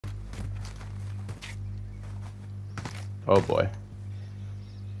Oh boy.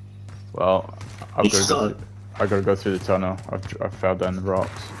 Well, I gotta go through the tunnel. I fell down the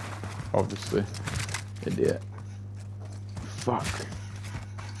rocks. Obviously. Idiot. Fuck.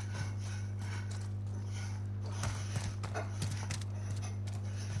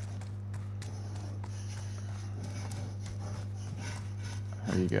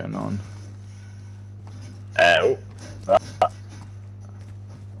 How are you getting on? Oh.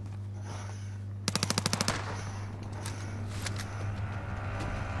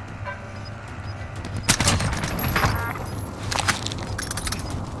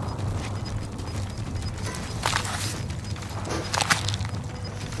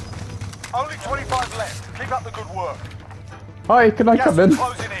 Only 25 left. Keep up the good work. Hi, can I come in?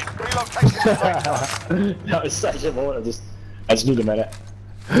 Closing in. Relocation is safe. That was such a moment. I just need a minute.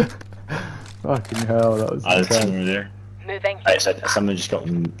 Fucking hell, that was There's intense. someone there. Moving. Right, so someone just got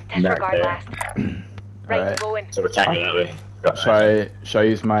knocked Disregard there. last. Right, Alright. going. So we can't go that way. Got Shall I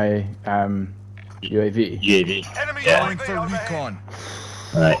use my UAV? UAV. Enemy Yeah. Going for recon.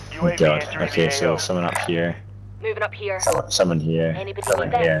 Right. Oh UAV god. entering Okay, the so AO. someone up here. Moving up here. Someone here. Anybody Someone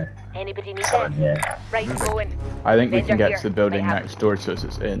need here. this? Anybody need Someone this? here. Right, going. I think we These can are get here. to the building They have- next door to us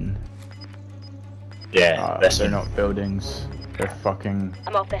it's in. Yeah, this They're one. not buildings. They're fucking...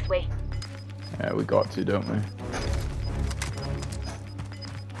 I'm off this way. Yeah, we got to, don't we?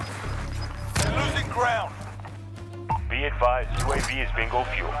 Losing ground. Be advised, UAV is bingo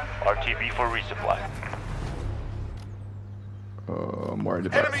fuel. RTB for resupply. Oh, I'm worried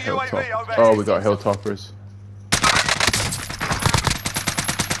about Enemy hilltop. UAV overhead. Oh, we got hilltoppers.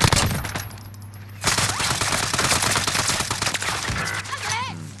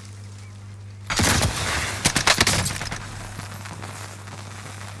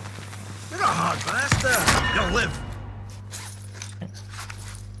 You're a hard bastard. You'll live.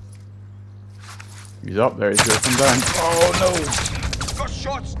 He's up there, he's gonna come down. Oh Got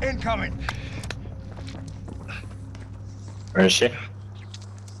shots incoming. Where is she? no!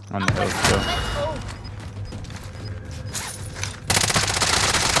 On the hill still.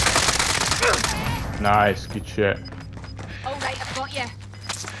 Nice, good shit. All right, I've got you.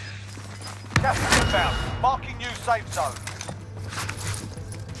 Gas is inbound. Marking new safe zone.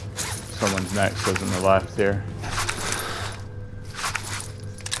 Someone's next to us on the left here.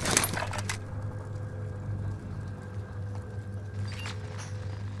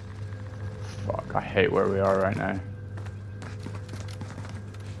 Fuck, I hate where we are right now.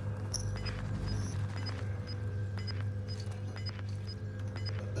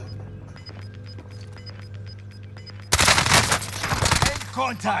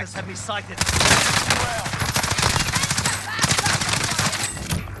 Contacts have me sighted.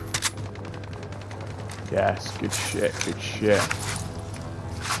 Yes, good shit, good shit.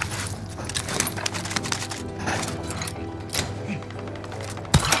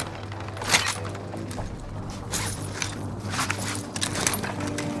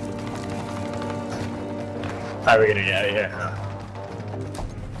 How are we gonna get out of here?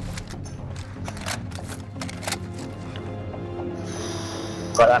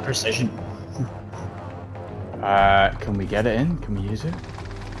 Got that precision. Can we get it in? Can we use it?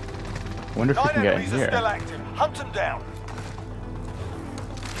 I wonder if we 9 can get in enemies are still here. active. Hunt them down.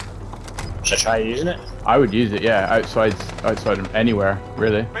 Should I try using it? I would use it, yeah, outside of anywhere,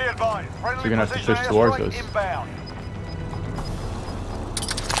 really. Be advised. Friendly So you're gonna have to precision push towards airstrike us. Inbound.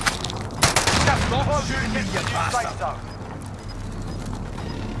 Gas close to shooting me, get you to new bastard. safe zone.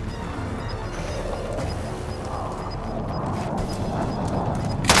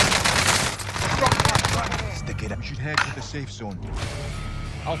 Stick it up. You should head to the safe zone.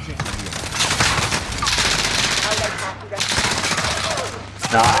 I'll take the wheel.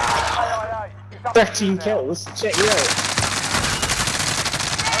 Aye. It's up to 13 you now. kills. Check you out.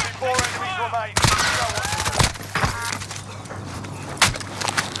 Only 4 enemies remain. You know what to do.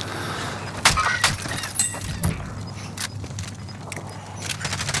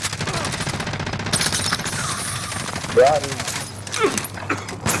 Run.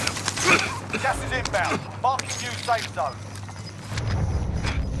 Gas is inbound. Marking new safe zone.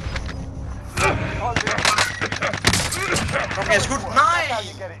 It's good. That's how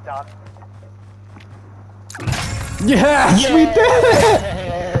you get it done. Yes, we did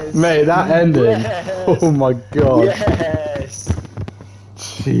it! Mate, that ending. Yes. Oh my god. Yes.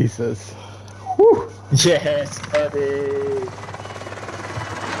 Jesus. Whew. Yes, buddy.